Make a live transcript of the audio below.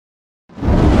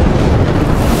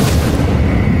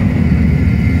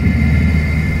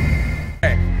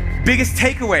Biggest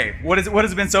takeaway. What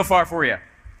has it been so far for you?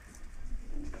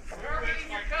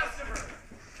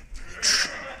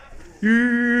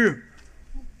 Yeah.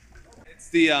 It's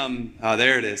the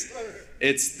there it is.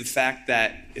 It's the fact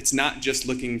that it's not just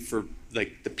looking for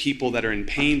like the people that are in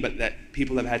pain, but that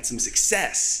people have had some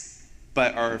success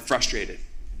but are frustrated.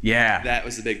 Yeah. That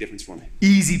was the big difference for me.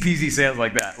 Easy peasy sales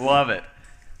like that. Love it.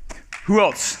 Who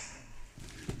else?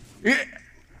 Yeah.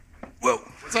 Whoa.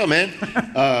 What's up,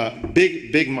 man?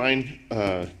 Big mind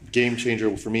game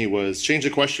changer for me was change the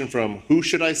question from who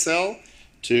should I sell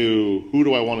to who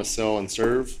do I want to sell and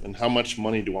serve, and how much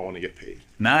money do I want to get paid?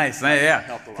 Nice.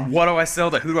 Yeah. What do I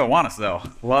sell to who do I want to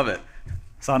sell? Love it.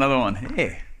 Saw another one.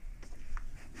 Hey.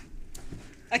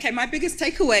 Okay, my biggest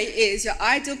takeaway is your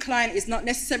ideal client is not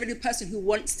necessarily the person who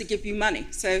wants to give you money.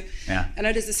 So Yeah. I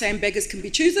know there's the saying beggars can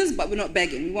be choosers, but we're not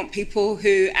begging. We want people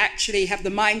who actually have the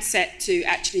mindset to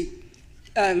actually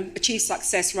achieve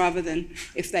success rather than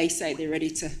if they say they're ready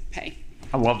to pay.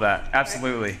 I love that.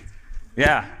 Absolutely.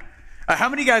 Yeah. How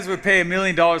many guys would pay $1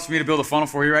 million for me to build a funnel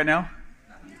for you right now?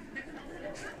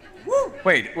 Woo.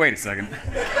 Wait a second.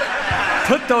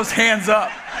 Put those hands up.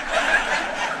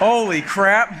 Holy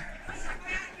crap.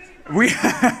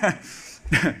 Okay,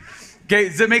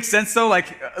 does it make sense though?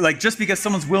 Like just because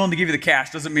someone's willing to give you the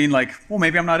cash doesn't mean like, well,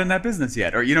 maybe I'm not in that business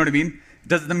yet, or you know what I mean?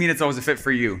 Doesn't mean it's always a fit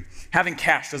for you. Having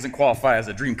cash doesn't qualify as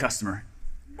a dream customer.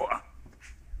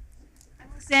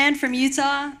 Sand from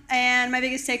Utah, and my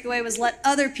biggest takeaway was let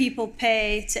other people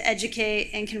pay to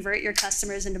educate and convert your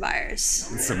customers into buyers.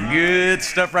 That's some good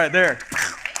stuff right there.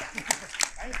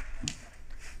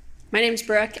 My name's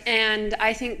Brooke, and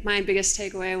I think my biggest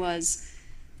takeaway was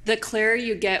the clearer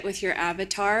you get with your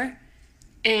avatar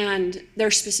and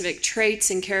their specific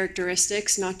traits and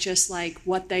characteristics, not just like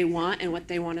what they want and what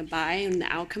they want to buy and the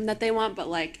outcome that they want, but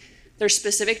like their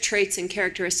specific traits and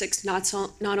characteristics not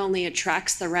only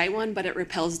attracts the right one, but it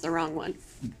repels the wrong one.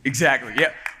 Exactly,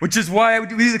 yeah. Which is why we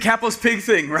do the capitalist pig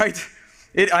thing, right?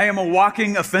 I am a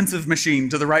walking offensive machine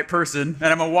to the right person,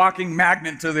 and I'm a walking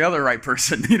magnet to the other right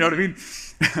person. You know what I mean?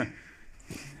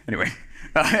 Anyway,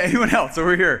 anyone else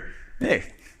over here?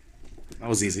 Hey. That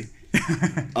was easy.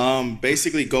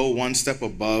 Basically, go one step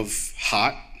above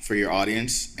hot for your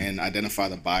audience and identify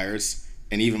the buyers.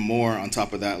 And even more on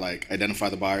top of that, like identify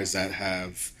the buyers that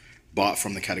have bought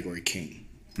from the category king.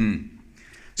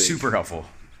 Super helpful.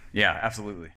 Yeah, absolutely.